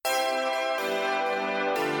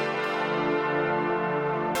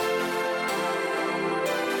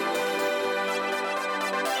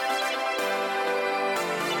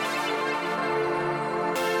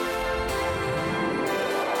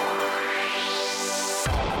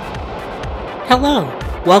Hello!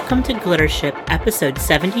 Welcome to Glittership episode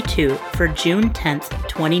 72 for June 10th,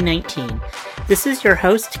 2019. This is your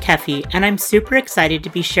host, Kefi, and I'm super excited to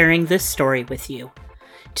be sharing this story with you.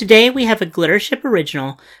 Today we have a Glittership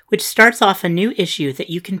original, which starts off a new issue that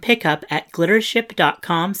you can pick up at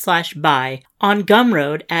glittership.com/buy, on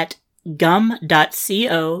Gumroad at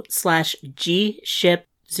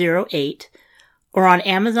gum.co/gship08, or on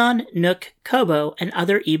Amazon, Nook, Kobo, and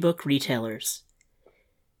other ebook retailers.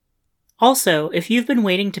 Also, if you've been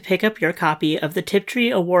waiting to pick up your copy of the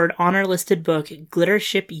Tiptree Award honor-listed book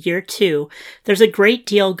Glittership Year 2, there's a great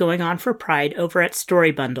deal going on for Pride over at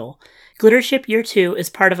Story Bundle. Glittership Year 2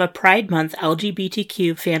 is part of a Pride Month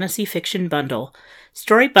LGBTQ fantasy fiction bundle.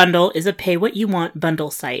 Story Bundle is a pay-what-you-want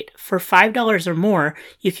bundle site. For $5 or more,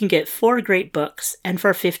 you can get 4 great books, and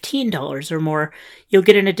for $15 or more, you'll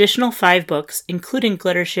get an additional 5 books, including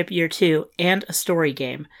Glittership Year 2 and a story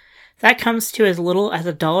game. That comes to as little as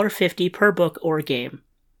 $1.50 per book or game.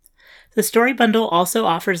 The Story Bundle also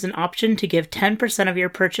offers an option to give 10% of your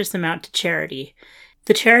purchase amount to charity.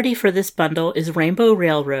 The charity for this bundle is Rainbow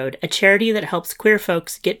Railroad, a charity that helps queer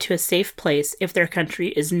folks get to a safe place if their country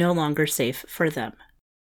is no longer safe for them.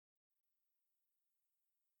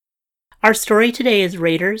 Our story today is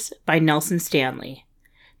Raiders by Nelson Stanley.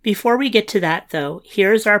 Before we get to that, though,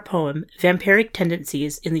 here's our poem, Vampiric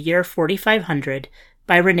Tendencies in the Year 4500,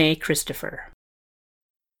 by Renee Christopher.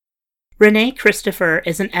 Renee Christopher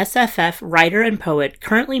is an SFF writer and poet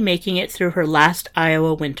currently making it through her last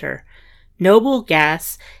Iowa winter. Noble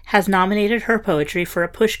Gas has nominated her poetry for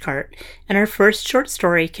a pushcart, and her first short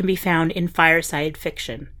story can be found in Fireside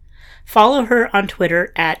Fiction. Follow her on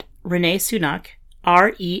Twitter at Renee Sunok,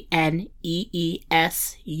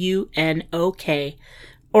 RENEESUNOK,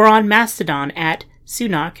 or on Mastodon at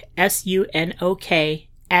Sunok, SUNOK,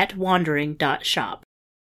 at wandering.shop.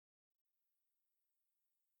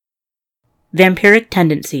 Vampiric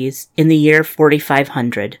Tendencies in the Year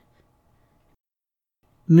 4500.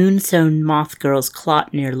 Moonsown moth girls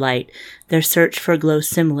clot near light, their search for glow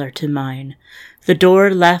similar to mine. The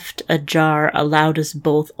door left ajar allowed us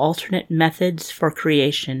both alternate methods for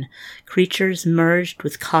creation, creatures merged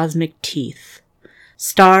with cosmic teeth.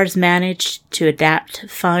 Stars managed to adapt to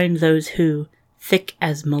find those who, thick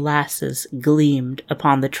as molasses, gleamed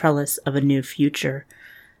upon the trellis of a new future.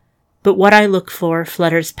 But what I look for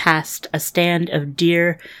flutters past a stand of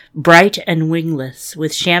deer, bright and wingless,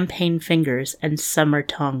 with champagne fingers and summer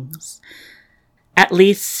tongues. At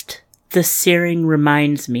least the searing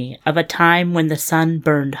reminds me of a time when the sun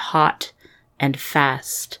burned hot and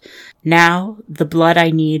fast. Now the blood I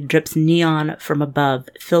need drips neon from above,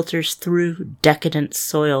 filters through decadent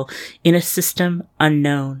soil in a system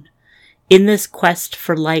unknown. In this quest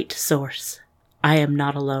for light source, I am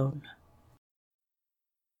not alone.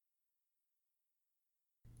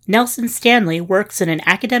 Nelson Stanley works in an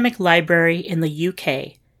academic library in the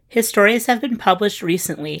UK. His stories have been published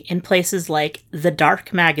recently in places like The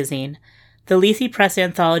Dark Magazine, the Lethe Press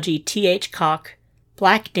anthology T.H. Cock,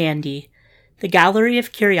 Black Dandy, The Gallery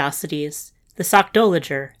of Curiosities, The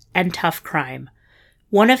Sockdolager, and Tough Crime.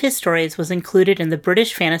 One of his stories was included in the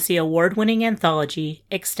British Fantasy Award-winning anthology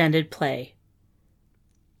Extended Play.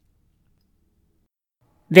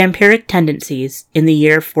 Vampiric Tendencies in the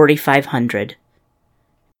Year 4500.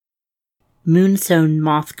 Moonsown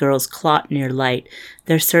moth girls clot near light,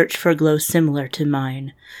 their search for glow similar to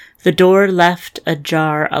mine. The door left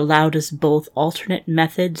ajar allowed us both alternate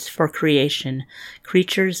methods for creation,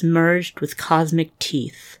 creatures merged with cosmic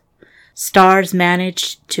teeth. Stars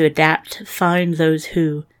managed to adapt to find those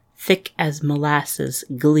who, thick as molasses,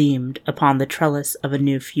 gleamed upon the trellis of a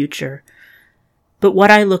new future. But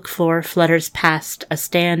what I look for flutters past a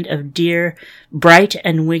stand of deer, bright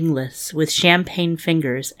and wingless, with champagne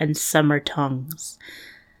fingers and summer tongues.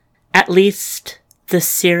 At least the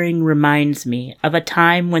searing reminds me of a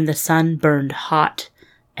time when the sun burned hot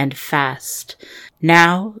and fast.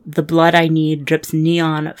 Now the blood I need drips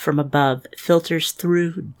neon from above, filters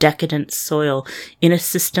through decadent soil in a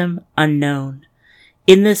system unknown.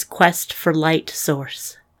 In this quest for light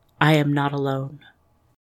source, I am not alone.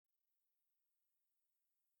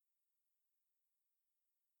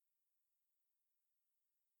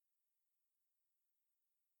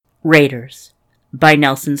 Raiders by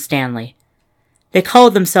Nelson Stanley. They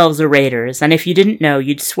called themselves the Raiders, and if you didn't know,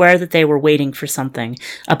 you'd swear that they were waiting for something.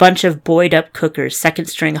 A bunch of buoyed-up cookers,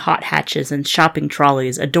 second-string hot hatches, and shopping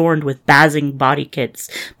trolleys adorned with bazzing body kits,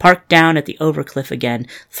 parked down at the Overcliff again,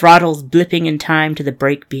 throttles blipping in time to the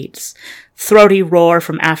brake beats. Throaty roar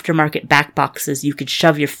from aftermarket backboxes you could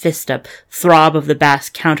shove your fist up, throb of the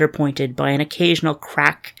bass counterpointed by an occasional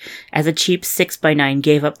crack as a cheap 6x9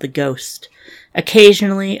 gave up the ghost.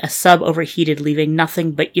 Occasionally, a sub overheated, leaving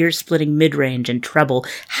nothing but ear-splitting mid-range and treble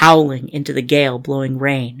howling into the gale blowing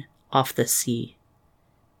rain off the sea.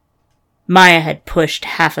 Maya had pushed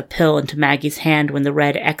half a pill into Maggie's hand when the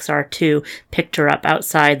red XR2 picked her up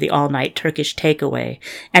outside the all-night Turkish takeaway,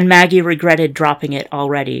 and Maggie regretted dropping it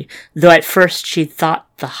already, though at first she'd thought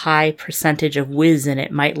the high percentage of whiz in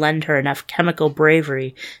it might lend her enough chemical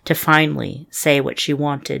bravery to finally say what she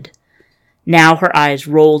wanted. Now her eyes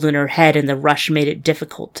rolled in her head and the rush made it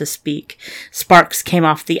difficult to speak. Sparks came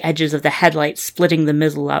off the edges of the headlights, splitting the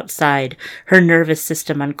muzzle outside. Her nervous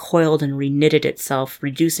system uncoiled and reknitted itself,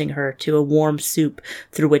 reducing her to a warm soup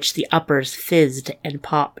through which the uppers fizzed and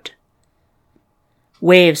popped.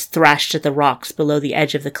 Waves thrashed at the rocks below the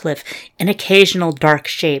edge of the cliff, an occasional dark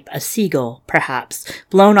shape, a seagull, perhaps,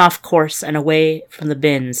 blown off course and away from the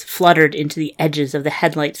bins, fluttered into the edges of the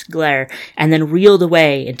headlight's glare, and then reeled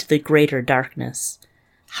away into the greater darkness.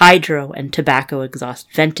 Hydro and tobacco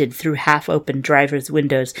exhaust vented through half-open driver's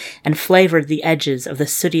windows and flavored the edges of the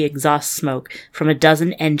sooty exhaust smoke from a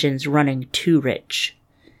dozen engines running too rich.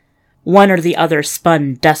 One or the other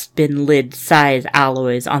spun dustbin lid size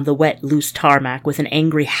alloys on the wet, loose tarmac with an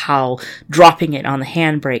angry howl, dropping it on the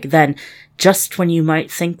handbrake. Then, just when you might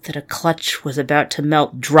think that a clutch was about to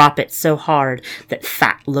melt, drop it so hard that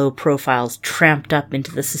fat, low profiles tramped up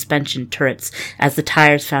into the suspension turrets as the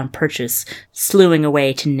tires found purchase, slewing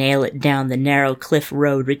away to nail it down the narrow cliff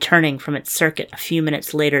road, returning from its circuit a few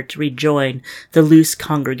minutes later to rejoin the loose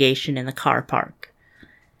congregation in the car park.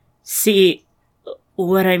 See,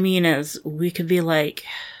 what I mean is, we could be like,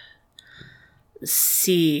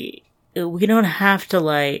 see, we don't have to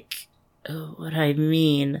what I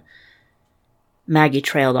mean. Maggie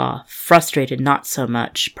trailed off, frustrated not so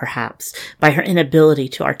much, perhaps, by her inability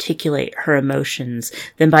to articulate her emotions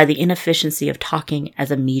than by the inefficiency of talking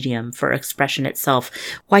as a medium for expression itself.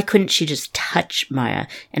 Why couldn't she just touch Maya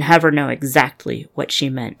and have her know exactly what she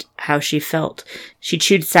meant, how she felt? She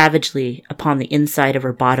chewed savagely upon the inside of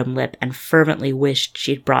her bottom lip and fervently wished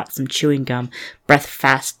she'd brought some chewing gum, breath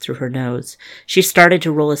fast through her nose. She started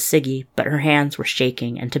to roll a ciggy, but her hands were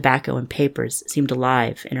shaking and tobacco and papers seemed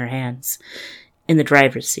alive in her hands. In the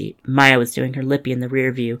driver's seat, Maya was doing her lippy in the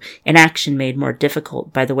rear view, an action made more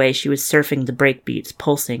difficult by the way she was surfing the brake beats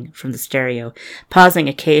pulsing from the stereo, pausing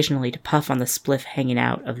occasionally to puff on the spliff hanging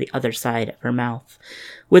out of the other side of her mouth.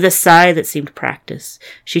 With a sigh that seemed practice,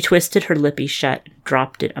 she twisted her lippy shut and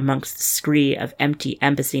dropped it amongst the scree of empty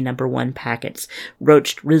Embassy No. 1 packets,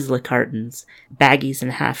 roached Rizla cartons, baggies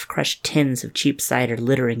and half-crushed tins of cheap cider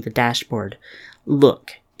littering the dashboard.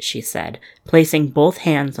 "Look," she said, placing both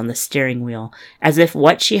hands on the steering wheel, as if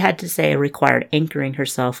what she had to say required anchoring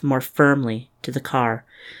herself more firmly to the car.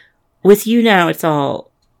 "With you now, it's all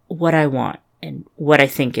what I want, and what I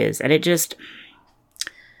think is, and it just...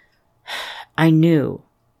 I knew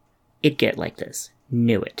it'd get like this.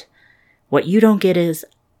 Knew it. What you don't get is,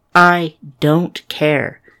 I don't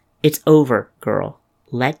care. It's over, girl.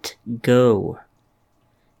 Let go."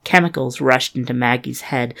 Chemicals rushed into Maggie's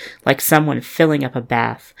head like someone filling up a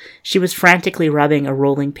bath. She was frantically rubbing a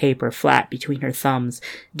rolling paper flat between her thumbs,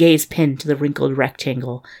 gaze pinned to the wrinkled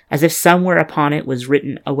rectangle, as if somewhere upon it was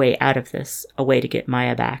written a way out of this, a way to get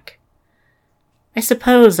Maya back. "I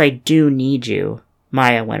suppose I do need you,"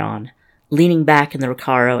 Maya went on, leaning back in the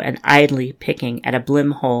Recaro and idly picking at a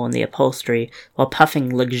blim hole in the upholstery while puffing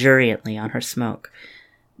luxuriantly on her smoke.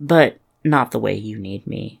 "But not the way you need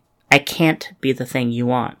me. I can't be the thing you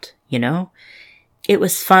want, you know? It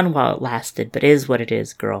was fun while it lasted, but is what it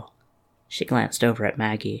is, girl." She glanced over at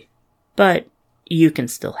Maggie. "But you can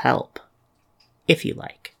still help. If you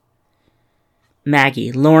like."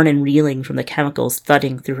 Maggie, lorn and reeling from the chemicals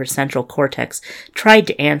thudding through her central cortex, tried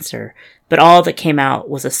to answer, but all that came out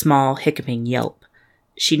was a small, hiccuping yelp.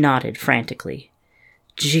 She nodded frantically.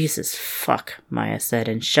 "Jesus fuck," Maya said,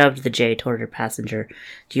 and shoved the J toward her passenger.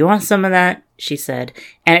 "Do you want some of that?" she said,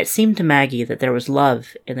 and it seemed to Maggie that there was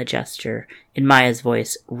love in the gesture, in Maya's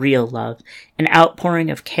voice, real love, an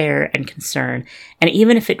outpouring of care and concern, and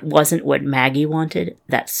even if it wasn't what Maggie wanted,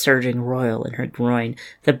 that surging roil in her groin,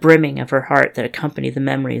 the brimming of her heart that accompanied the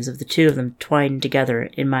memories of the two of them twined together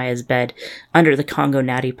in Maya's bed, under the Congo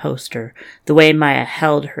Natty poster, the way Maya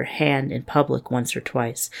held her hand in public once or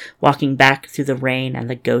twice, walking back through the rain and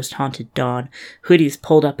the ghost-haunted dawn, hoodies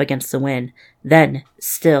pulled up against the wind. Then,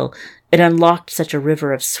 still, it unlocked such a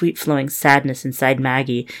river of sweet-flowing sadness inside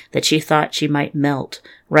Maggie that she thought she might melt,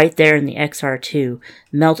 right there in the XR2,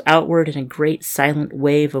 melt outward in a great silent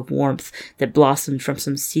wave of warmth that blossomed from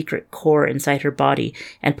some secret core inside her body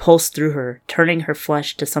and pulsed through her, turning her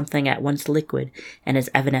flesh to something at once liquid and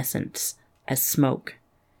as evanescent as smoke.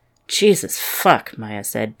 Jesus fuck, Maya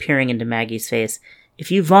said, peering into Maggie's face. If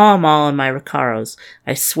you vom all in my Recaros,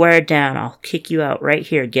 I swear down I'll kick you out right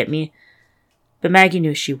here, get me? But Maggie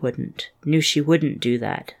knew she wouldn't do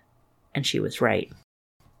that. And she was right.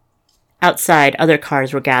 Outside, other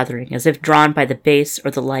cars were gathering, as if drawn by the bass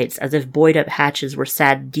or the lights, as if buoyed-up hatches were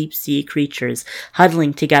sad deep-sea creatures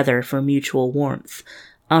huddling together for mutual warmth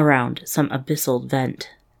around some abyssal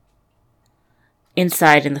vent.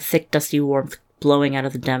 Inside, in the thick, dusty warmth blowing out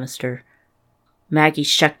of the Demister, Maggie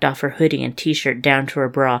shucked off her hoodie and t-shirt down to her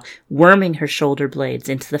bra, worming her shoulder blades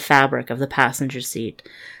into the fabric of the passenger seat.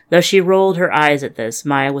 Though she rolled her eyes at this,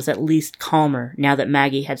 Maya was at least calmer now that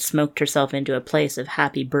Maggie had smoked herself into a place of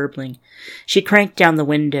happy burbling. She cranked down the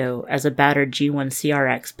window as a battered G1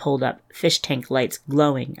 CRX pulled up, fish tank lights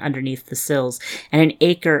glowing underneath the sills, and an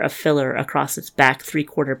acre of filler across its back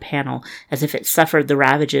three-quarter panel as if it suffered the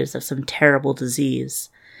ravages of some terrible disease.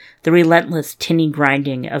 The relentless tinny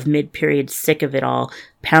grinding of mid-period sick of it all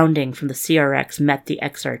pounding from the CRX met the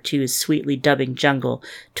XR2's sweetly dubbing jungle,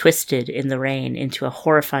 twisted in the rain into a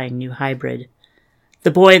horrifying new hybrid.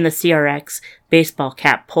 The boy in the CRX, baseball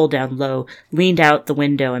cap pulled down low, leaned out the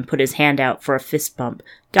window and put his hand out for a fist bump,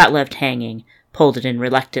 got left hanging, pulled it in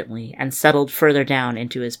reluctantly, and settled further down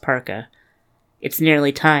into his parka. It's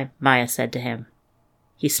nearly time, Maya said to him.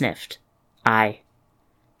 He sniffed. Aye.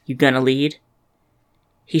 You gonna lead?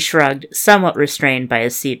 He shrugged, somewhat restrained by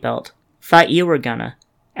his seatbelt. Thought you were gonna.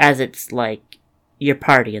 As it's like, you're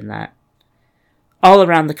partying that. All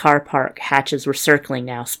around the car park, hatches were circling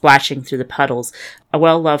now, splashing through the puddles, a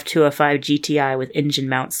well-loved 205 GTI with engine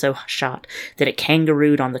mount so shot that it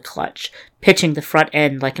kangarooed on the clutch, pitching the front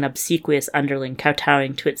end like an obsequious underling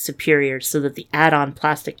kowtowing to its superiors so that the add-on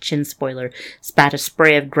plastic chin spoiler spat a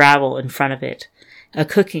spray of gravel in front of it. A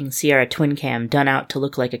cooking Sierra twin cam, done out to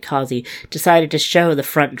look like a Kazi, decided to show the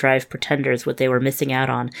front drive pretenders what they were missing out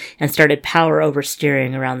on, and started power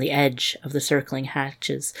oversteering around the edge of the circling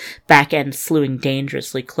hatches, back end slewing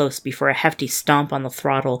dangerously close before a hefty stomp on the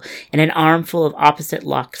throttle, and an armful of opposite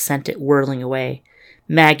luck sent it whirling away.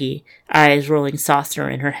 Maggie, eyes rolling saucer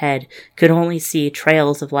in her head, could only see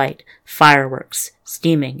trails of light, fireworks,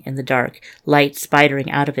 steaming in the dark, light spidering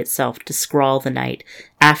out of itself to scrawl the night,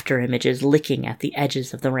 after images licking at the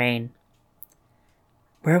edges of the rain.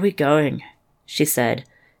 Where are we going? She said,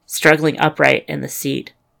 struggling upright in the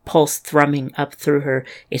seat, pulse thrumming up through her,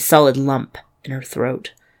 a solid lump in her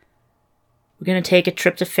throat. We're going to take a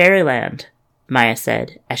trip to Fairyland, Maya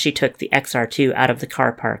said, as she took the XR2 out of the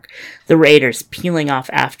car park, the raiders peeling off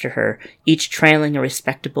after her, each trailing a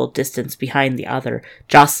respectable distance behind the other,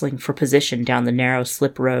 jostling for position down the narrow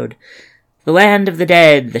slip road. The land of the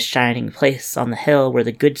dead, the shining place on the hill where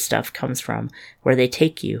the good stuff comes from, where they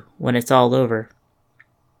take you when it's all over.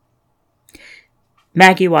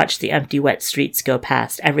 Maggie watched the empty, wet streets go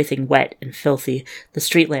past, everything wet and filthy, the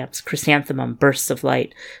street lamps, chrysanthemum bursts of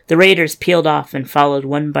light. The raiders peeled off and followed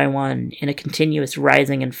one by one in a continuous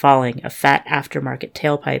rising and falling of fat aftermarket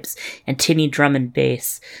tailpipes and tinny drum and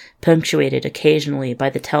bass, punctuated occasionally by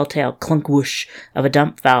the telltale clunk-whoosh of a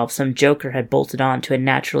dump valve some joker had bolted on to a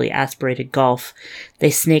naturally aspirated Golf.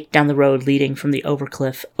 They snaked down the road leading from the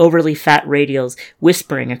overcliff, overly fat radials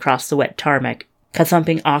whispering across the wet tarmac,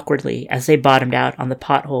 ka-thumping awkwardly as they bottomed out on the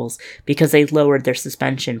potholes because they lowered their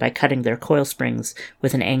suspension by cutting their coil springs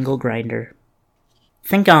with an angle grinder.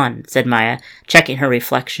 Think on, said Maya, checking her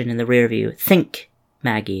reflection in the rear view. Think,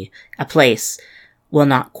 Maggie. A place. Well,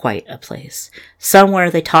 not quite a place. Somewhere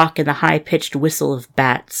they talk in the high-pitched whistle of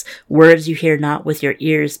bats, words you hear not with your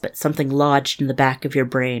ears, but something lodged in the back of your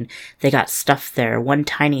brain. They got stuff there. One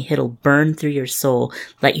tiny hit'll burn through your soul,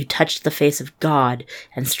 let you touch the face of God,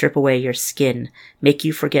 and strip away your skin, make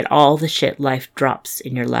you forget all the shit life drops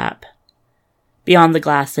in your lap. Beyond the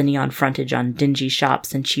glass, the neon frontage on dingy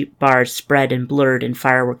shops and cheap bars spread and blurred in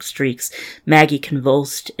firework streaks. Maggie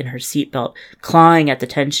convulsed in her seatbelt, clawing at the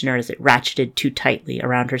tensioner as it ratcheted too tightly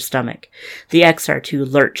around her stomach. The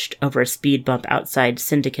XR2 lurched over a speed bump outside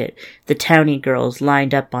Syndicate, the towny girls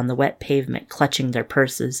lined up on the wet pavement clutching their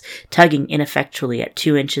purses, tugging ineffectually at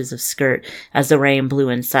 2 inches of skirt as the rain blew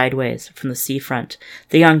in sideways from the seafront,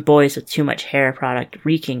 the young boys with too much hair product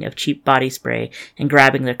reeking of cheap body spray and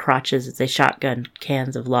grabbing their crotches as they shotgunned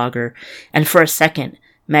cans of lager, and for a second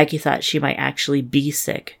Maggie thought she might actually be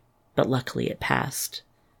sick, but luckily it passed.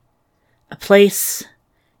 A place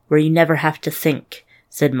where you never have to think,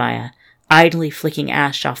 said Maya, idly flicking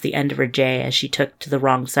ash off the end of her J as she took to the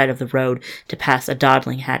wrong side of the road to pass a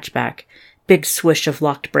dawdling hatchback. Big swish of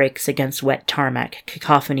locked brakes against wet tarmac,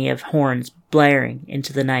 cacophony of horns blaring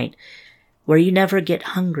into the night. Where you never get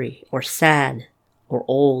hungry or sad or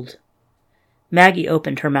old. Maggie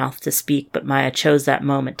opened her mouth to speak, but Maya chose that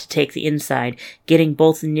moment to take the inside, getting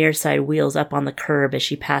both the near side wheels up on the curb as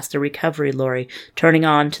she passed a recovery lorry, turning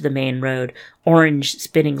on to the main road, orange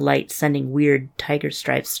spinning lights sending weird tiger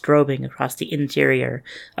stripes strobing across the interior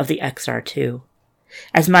of the XR2.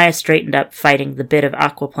 As Maya straightened up, fighting the bit of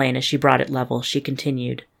aquaplane as she brought it level, she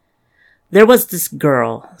continued. There was this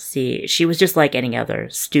girl. See, she was just like any other,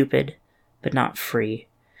 stupid, but not free.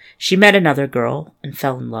 She met another girl and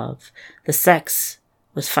fell in love. The sex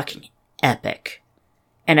was fucking epic.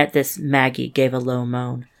 And at this, Maggie gave a low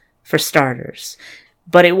moan. For starters.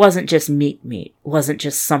 But it wasn't just meat. It wasn't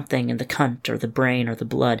just something in the cunt or the brain or the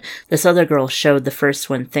blood. This other girl showed the first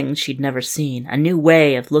one things she'd never seen. A new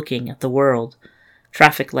way of looking at the world.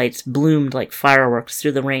 Traffic lights bloomed like fireworks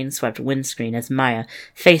through the rain-swept windscreen as Maya,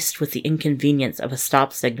 faced with the inconvenience of a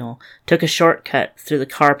stop signal, took a shortcut through the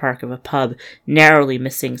car park of a pub, narrowly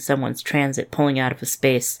missing someone's transit pulling out of a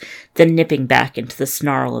space, then nipping back into the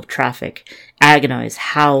snarl of traffic, agonized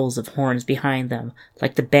howls of horns behind them,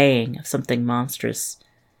 like the baying of something monstrous.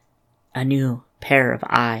 A new pair of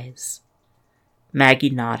eyes. Maggie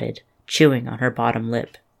nodded, chewing on her bottom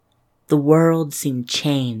lip. The world seemed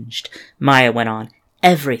changed, Maya went on.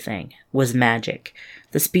 Everything was magic.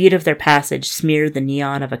 The speed of their passage smeared the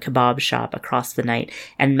neon of a kebab shop across the night,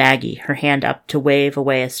 and Maggie, her hand up to wave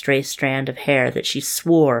away a stray strand of hair that she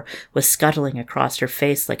swore was scuttling across her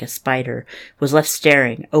face like a spider, was left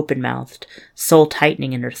staring, open-mouthed, soul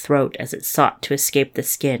tightening in her throat as it sought to escape the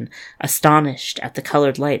skin, astonished at the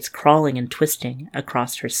colored lights crawling and twisting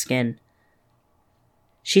across her skin.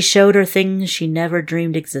 She showed her things she never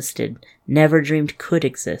dreamed existed, never dreamed could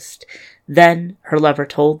exist. Then her lover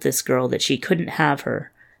told this girl that she couldn't have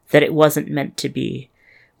her, that it wasn't meant to be.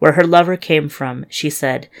 Where her lover came from, she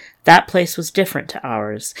said, that place was different to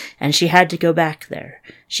ours, and she had to go back there.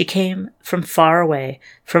 She came from far away,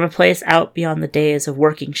 from a place out beyond the days of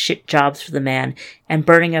working shit jobs for the man and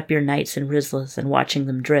burning up your nights in Rizlas and watching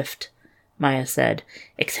them drift. Maya said,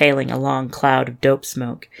 exhaling a long cloud of dope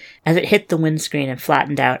smoke. As it hit the windscreen and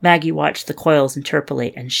flattened out, Maggie watched the coils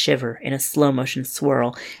interpolate and shiver in a slow-motion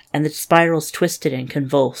swirl, and the spirals twisted and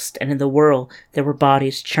convulsed, and in the whirl there were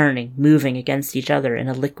bodies churning, moving against each other in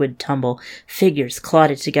a liquid tumble, figures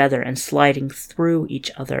clotted together and sliding through each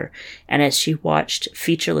other, and as she watched,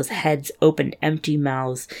 featureless heads opened empty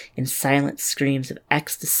mouths in silent screams of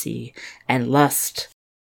ecstasy and lust.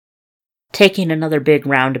 Taking another big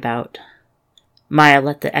roundabout, Maya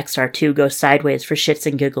let the XR2 go sideways for shits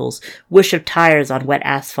and giggles, whoosh of tires on wet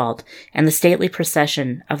asphalt, and the stately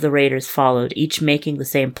procession of the raiders followed, each making the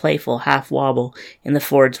same playful half-wobble in the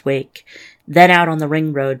Ford's wake. Then out on the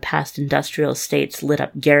ring road past industrial estates lit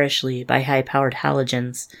up garishly by high-powered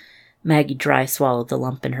halogens. Maggie dry swallowed the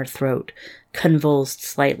lump in her throat, convulsed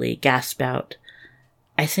slightly, gasped out,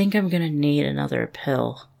 I think I'm gonna need another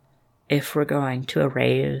pill, if we're going to a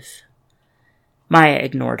rave. Maya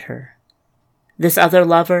ignored her. This other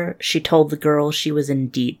lover, she told the girl she was in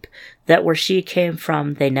deep, that where she came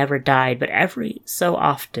from they never died, but every so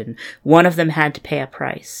often one of them had to pay a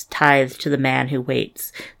price, tithed to the man who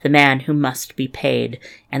waits, the man who must be paid,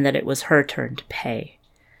 and that it was her turn to pay.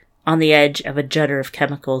 On the edge of a judder of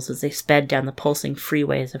chemicals as they sped down the pulsing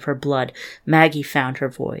freeways of her blood, Maggie found her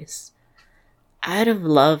voice. I'd have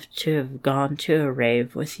loved to have gone to a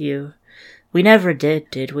rave with you. We never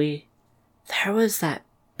did we? There was that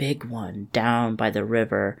big one down by the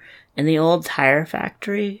river in the old tire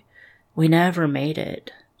factory. We never made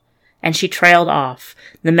it. And she trailed off,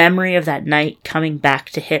 the memory of that night coming back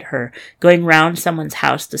to hit her, going round someone's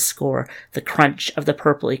house to score, the crunch of the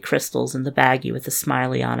purpley crystals in the baggie with the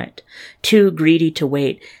smiley on it. Too greedy to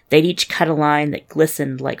wait, they'd each cut a line that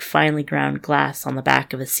glistened like finely ground glass on the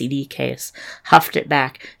back of a CD case, huffed it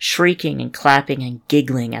back, shrieking and clapping and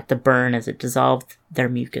giggling at the burn as it dissolved their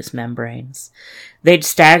mucous membranes. They'd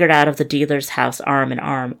staggered out of the dealer's house arm in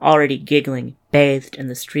arm, already giggling, bathed in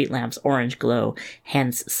the street lamp's orange glow,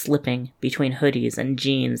 hands slipping between hoodies and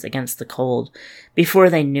jeans against the cold. Before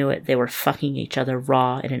they knew it, they were fucking each other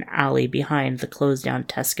raw in an alley behind the closed-down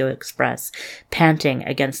Tesco Express, panting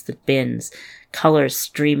against the bins, colors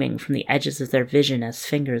streaming from the edges of their vision as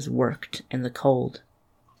fingers worked in the cold.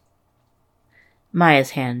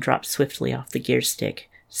 Maya's hand dropped swiftly off the gear stick,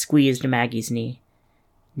 squeezed Maggie's knee.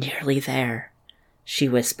 Nearly there, she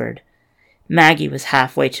whispered. Maggie was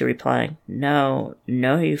halfway to replying, No,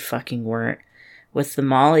 you fucking weren't. With the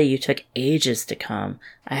molly, you took ages to come.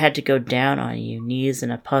 I had to go down on you, knees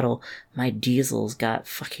in a puddle. My diesels got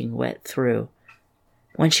fucking wet through.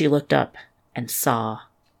 When she looked up and saw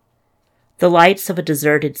the lights of a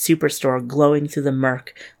deserted superstore glowing through the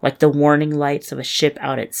murk like the warning lights of a ship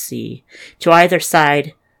out at sea. To either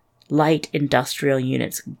side Light industrial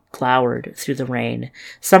units glowered through the rain.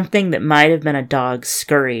 Something that might have been a dog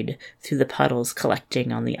scurried through the puddles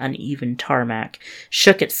collecting on the uneven tarmac,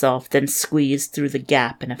 shook itself, then squeezed through the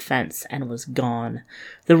gap in a fence and was gone.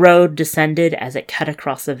 The road descended as it cut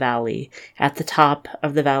across a valley. At the top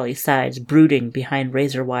of the valley sides, brooding behind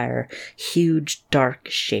razor wire, huge dark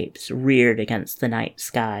shapes reared against the night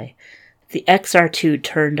sky. The XR2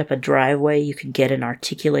 turned up a driveway you could get an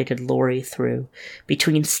articulated lorry through,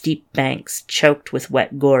 between steep banks choked with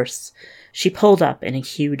wet gorse. She pulled up in a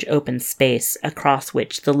huge open space, across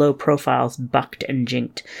which the low profiles bucked and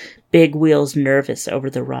jinked, big wheels nervous over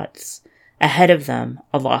the ruts. Ahead of them,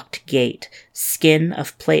 a locked gate, skin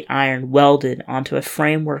of plate iron welded onto a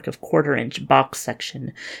framework of 1/4-inch box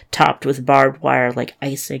section, topped with barbed wire like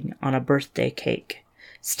icing on a birthday cake.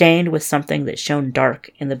 Stained with something that shone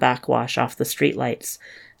dark in the backwash off the streetlights,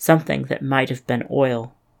 something that might have been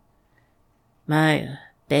oil. "Maya,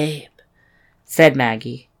 babe," said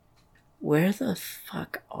Maggie, "where the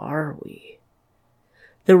fuck are we?"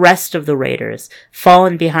 The rest of the raiders,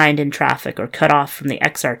 fallen behind in traffic or cut off from the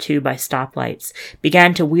XR2 by stoplights,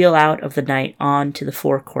 began to wheel out of the night on to the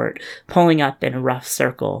forecourt, pulling up in a rough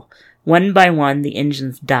circle. One by one, the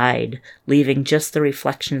engines died, leaving just the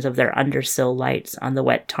reflections of their undersill lights on the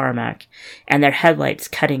wet tarmac, and their headlights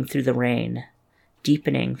cutting through the rain,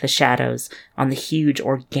 deepening the shadows on the huge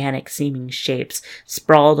organic-seeming shapes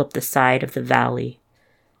sprawled up the side of the valley.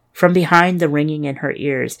 From behind the ringing in her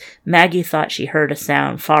ears, Maggie thought she heard a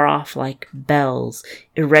sound far off like bells,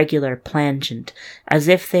 irregular, plangent, as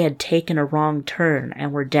if they had taken a wrong turn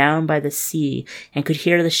and were down by the sea and could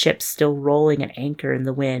hear the ship still rolling at anchor in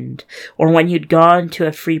the wind, or when you'd gone to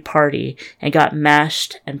a free party and got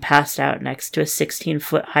mashed and passed out next to a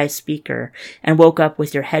 16-foot-high speaker and woke up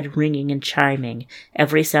with your head ringing and chiming,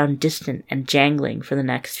 every sound distant and jangling for the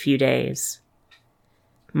next few days.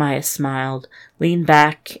 Maya smiled, leaned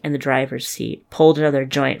back in the driver's seat, pulled another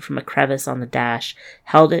joint from a crevice on the dash,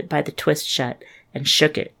 held it by the twist shut, and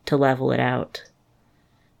shook it to level it out.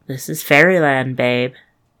 "This is fairyland, babe."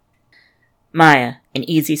 Maya, an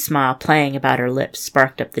easy smile playing about her lips,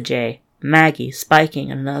 sparked up the J. Maggie, spiking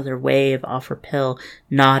another wave off her pill,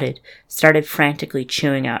 nodded, started frantically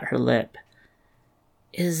chewing out her lip.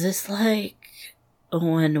 "Is this like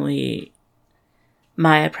when we..."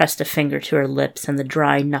 Maya pressed a finger to her lips, and the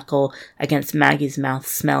dry knuckle against Maggie's mouth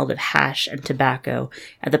smelled of hash and tobacco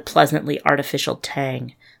and the pleasantly artificial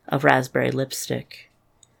tang of raspberry lipstick.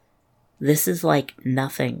 "This is like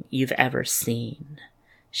nothing you've ever seen,"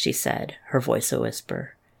 she said, her voice a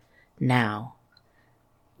whisper. "Now,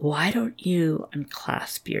 why don't you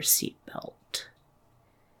unclasp your seatbelt?"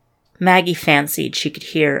 Maggie fancied she could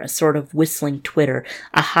hear a sort of whistling twitter,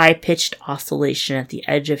 a high-pitched oscillation at the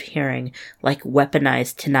edge of hearing, like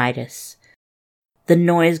weaponized tinnitus. The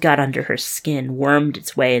noise got under her skin, wormed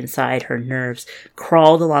its way inside her nerves,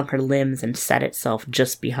 crawled along her limbs, and set itself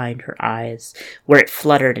just behind her eyes, where it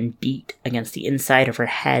fluttered and beat against the inside of her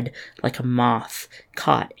head like a moth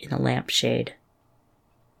caught in a lampshade.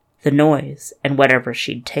 The noise, and whatever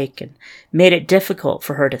she'd taken, made it difficult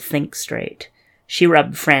for her to think straight. She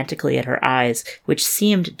rubbed frantically at her eyes, which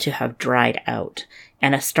seemed to have dried out,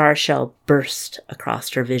 and a star shell burst across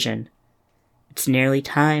her vision. "It's nearly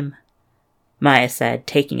time," Maya said,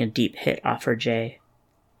 taking a deep hit off her J.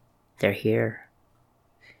 "They're here."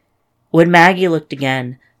 When Maggie looked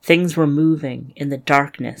again, things were moving in the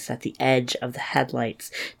darkness at the edge of the headlights,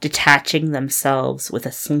 detaching themselves with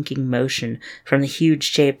a slinking motion from the huge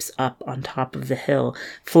shapes up on top of the hill,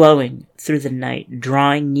 flowing through the night,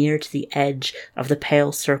 drawing near to the edge of the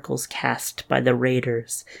pale circles cast by the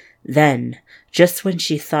raiders. Then, just when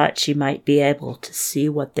she thought she might be able to see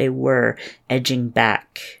what they were, edging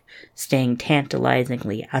back, staying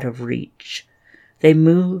tantalizingly out of reach, they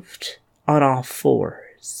moved on all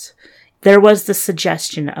fours. There was the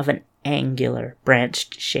suggestion of an angular,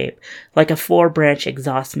 branched shape, like a 4-branch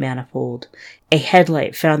exhaust manifold. A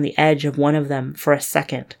headlight found the edge of one of them for a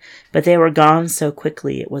second, but they were gone so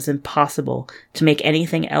quickly it was impossible to make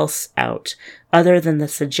anything else out, other than the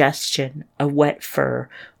suggestion of wet fur,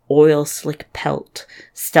 oil-slick pelt,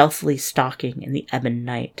 stealthily stalking in the ebon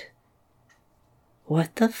night.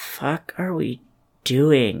 "What the fuck are we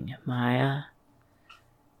doing, Maya?"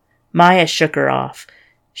 Maya shook her off.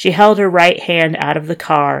 She held her right hand out of the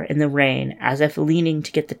car in the rain, as if leaning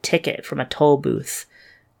to get the ticket from a toll booth,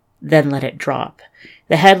 then let it drop.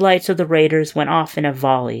 The headlights of the raiders went off in a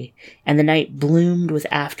volley, and the night bloomed with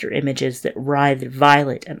after-images that writhed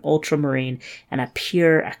violet and ultramarine and a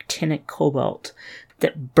pure actinic cobalt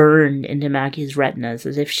that burned into Maggie's retinas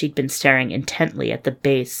as if she'd been staring intently at the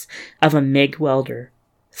base of a MIG welder.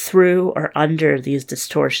 Through or under these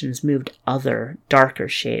distortions moved other, darker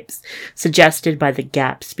shapes, suggested by the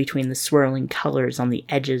gaps between the swirling colors on the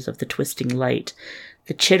edges of the twisting light.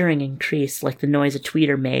 The chittering increased like the noise a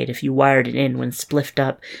tweeter made if you wired it in when spliffed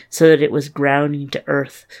up so that it was grounding to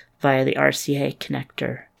earth via the RCA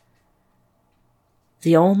connector.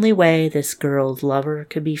 The only way this girl's lover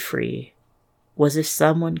could be free was if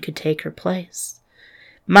someone could take her place.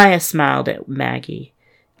 Maya smiled at Maggie,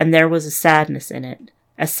 and there was a sadness in it.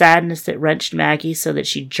 A sadness that wrenched Maggie so that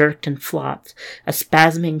she jerked and flopped, a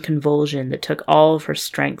spasming convulsion that took all of her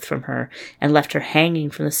strength from her and left her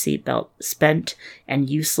hanging from the seatbelt, spent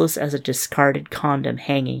and useless as a discarded condom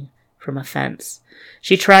hanging from a fence.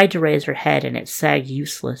 She tried to raise her head and it sagged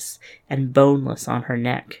useless and boneless on her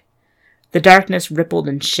neck. The darkness rippled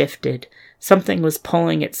and shifted. Something was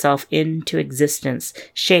pulling itself into existence,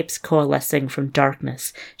 shapes coalescing from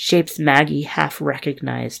darkness, shapes Maggie half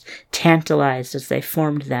recognized, tantalized as they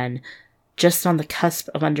formed then, just on the cusp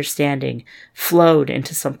of understanding, flowed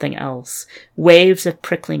into something else. Waves of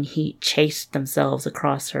prickling heat chased themselves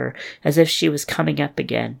across her, as if she was coming up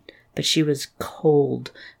again, but she was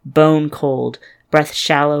cold, bone cold, breath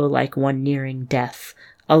shallow like one nearing death,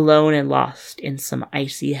 alone and lost in some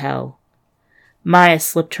icy hell. Maya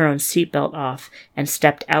slipped her own seatbelt off and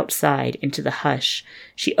stepped outside into the hush.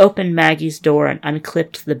 She opened Maggie's door and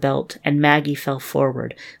unclipped the belt, and Maggie fell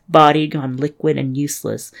forward, body gone liquid and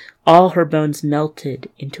useless. All her bones melted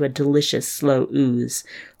into a delicious slow ooze.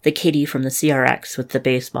 The kitty from the CRX with the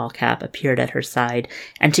baseball cap appeared at her side,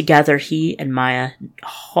 and together he and Maya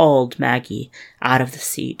hauled Maggie out of the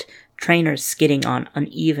seat. Trainers skidding on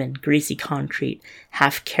uneven, greasy concrete,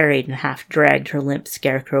 half carried and half dragged her limp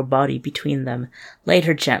scarecrow body between them, laid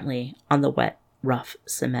her gently on the wet, rough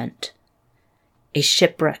cement. A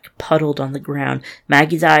shipwreck puddled on the ground.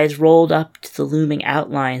 Maggie's eyes rolled up to the looming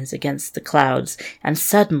outlines against the clouds, and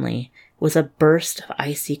suddenly, with a burst of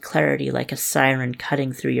icy clarity like a siren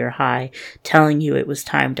cutting through your high, telling you it was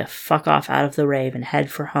time to fuck off out of the rave and head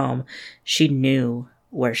for home, she knew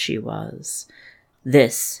where she was.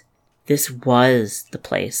 This was the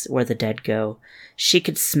place where the dead go. She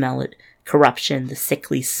could smell it. Corruption, the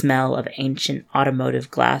sickly smell of ancient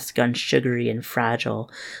automotive glass gone sugary and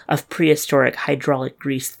fragile, of prehistoric hydraulic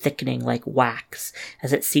grease thickening like wax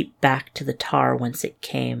as it seeped back to the tar whence it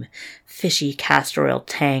came, fishy castor oil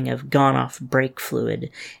tang of gone-off brake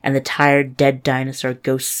fluid, and the tired dead dinosaur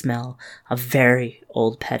ghost smell of very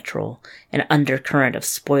old petrol, an undercurrent of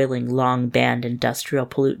spoiling long-band industrial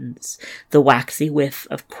pollutants, the waxy whiff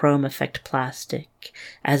of chrome effect plastic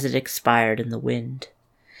as it expired in the wind.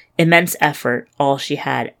 Immense effort, all she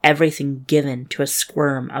had, everything given to a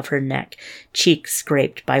squirm of her neck, cheeks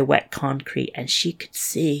scraped by wet concrete, and she could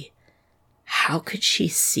see. How could she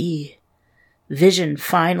see? Vision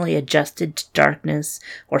finally adjusted to darkness,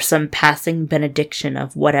 or some passing benediction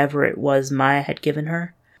of whatever it was Maya had given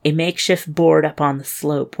her. A makeshift board up on the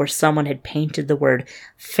slope where someone had painted the word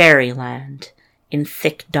Fairyland in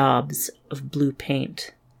thick daubs of blue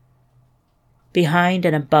paint. Behind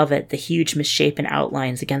and above it, the huge misshapen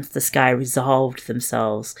outlines against the sky resolved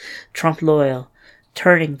themselves, trompe l'oeil,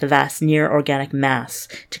 turning the vast near-organic mass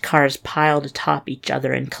to cars piled atop each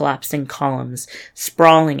other in collapsing columns,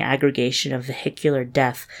 sprawling aggregation of vehicular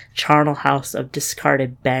death, charnel house of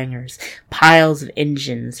discarded bangers, piles of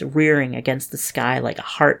engines rearing against the sky like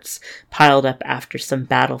hearts piled up after some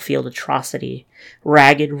battlefield atrocity,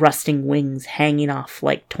 ragged rusting wings hanging off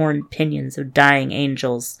like torn pinions of dying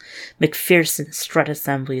angels, McPherson strut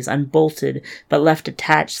assemblies unbolted but left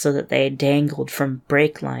attached so that they dangled from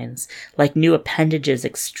brake lines like new appendages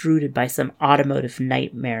extruded by some automotive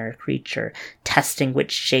nightmare creature testing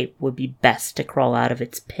which shape would be best to crawl out of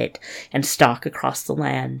its pit and stalk across the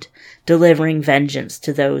land, delivering vengeance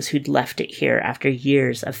to those who'd left it here after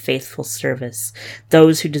years of faithful service,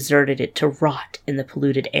 those who deserted it to rot in the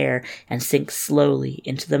polluted air and sink slowly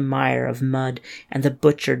into the mire of mud and the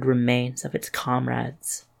butchered remains of its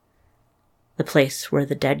comrades. The place where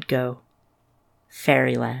the dead go.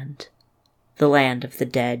 Fairyland. The land of the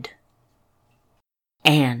dead.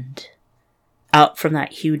 And out from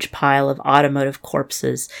that huge pile of automotive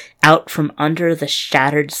corpses, out from under the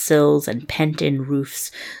shattered sills and pent-in roofs,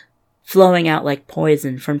 flowing out like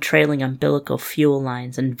poison from trailing umbilical fuel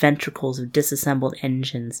lines and ventricles of disassembled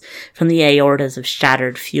engines, from the aortas of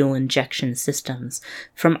shattered fuel injection systems,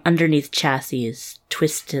 from underneath chassis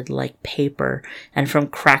twisted like paper, and from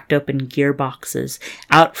cracked open gearboxes,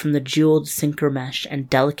 out from the jeweled synchromesh and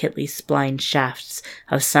delicately splined shafts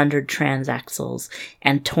of sundered transaxles,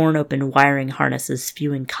 and torn open wiring harnesses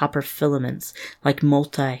spewing copper filaments like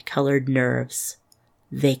multi-colored nerves.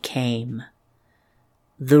 They came.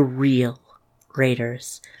 The real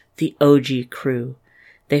Raiders, the OG crew.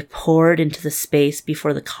 They poured into the space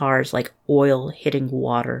before the cars like oil hitting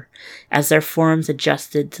water, as their forms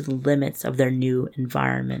adjusted to the limits of their new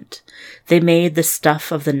environment. They made the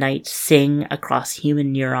stuff of the night sing across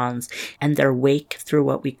human neurons, and their wake through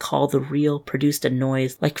what we call the real produced a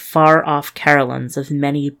noise like far-off carillons of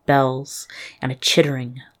many bells, and a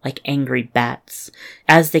chittering like angry bats.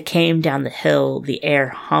 As they came down the hill, the air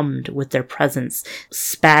hummed with their presence,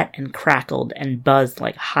 spat and crackled and buzzed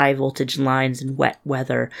like high-voltage lines in wet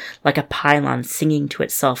weather, like a pylon singing to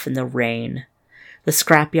itself in the rain. The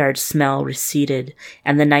scrapyard smell receded,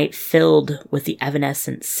 and the night filled with the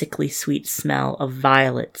evanescent, sickly sweet smell of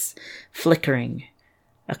violets flickering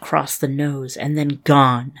across the nose and then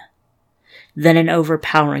gone. Then an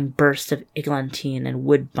overpowering burst of eglantine and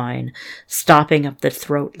woodbine, stopping up the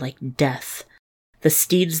throat like death. The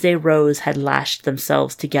steeds they rose had lashed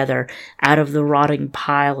themselves together out of the rotting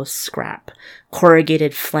pile of scrap,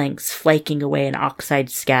 corrugated flanks flaking away in oxide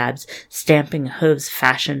scabs, stamping hooves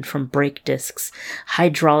fashioned from brake discs,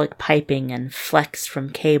 hydraulic piping and flecks from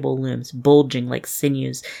cable looms bulging like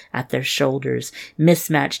sinews at their shoulders,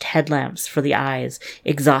 mismatched headlamps for the eyes,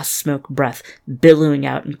 exhaust smoke breath billowing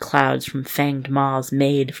out in clouds from fanged maws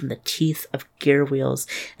made from the teeth of gear wheels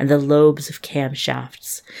and the lobes of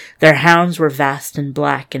camshafts. Their hounds were vast and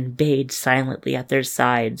black and bayed silently at their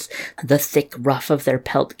sides, the thick ruff of their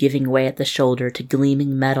pelt giving way at the shoulder to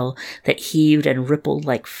gleaming metal that heaved and rippled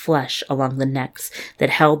like flesh along the necks that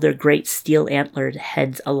held their great steel-antlered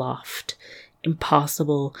heads aloft.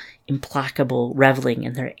 Impossible, implacable, reveling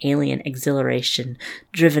in their alien exhilaration,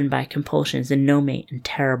 driven by compulsions innomate and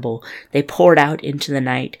terrible, they poured out into the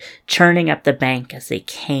night, churning up the bank as they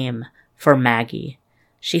came for Maggie.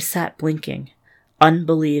 She sat blinking,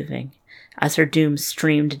 unbelieving, as her doom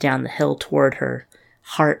streamed down the hill toward her,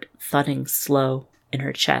 heart thudding slow in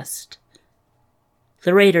her chest.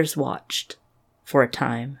 The raiders watched, for a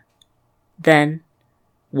time. Then,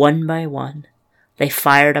 one by one, they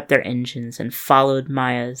fired up their engines and followed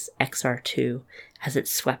Maya's XR2 as it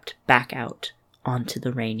swept back out onto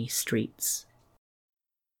the rainy streets.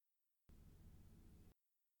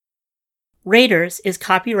 Raiders is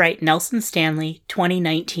copyright Nelson Stanley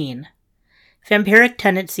 2019. Vampiric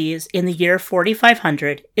Tendencies in the Year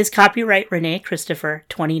 4500 is copyright Renee Christopher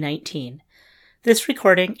 2019. This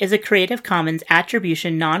recording is a Creative Commons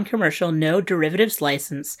Attribution Non-Commercial No Derivatives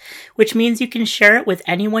license, which means you can share it with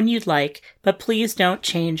anyone you'd like, but please don't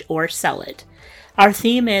change or sell it. Our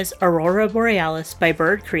theme is Aurora Borealis by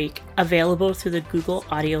Bird Creek, available through the Google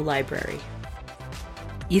Audio Library.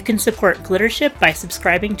 You can support Glittership by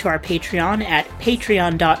subscribing to our Patreon at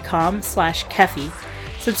patreon.com/Kefi,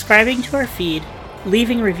 subscribing to our feed,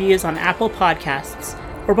 leaving reviews on Apple Podcasts,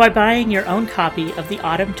 or by buying your own copy of the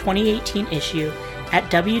Autumn 2018 issue at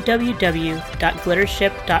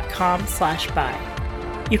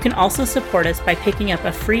www.glittership.com/buy. You can also support us by picking up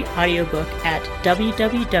a free audiobook at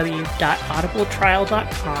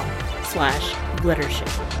www.audibletrial.com/glittership.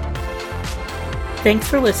 Thanks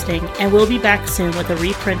for listening, and we'll be back soon with a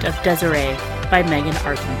reprint of Desiree by Megan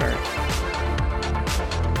Arkenberg.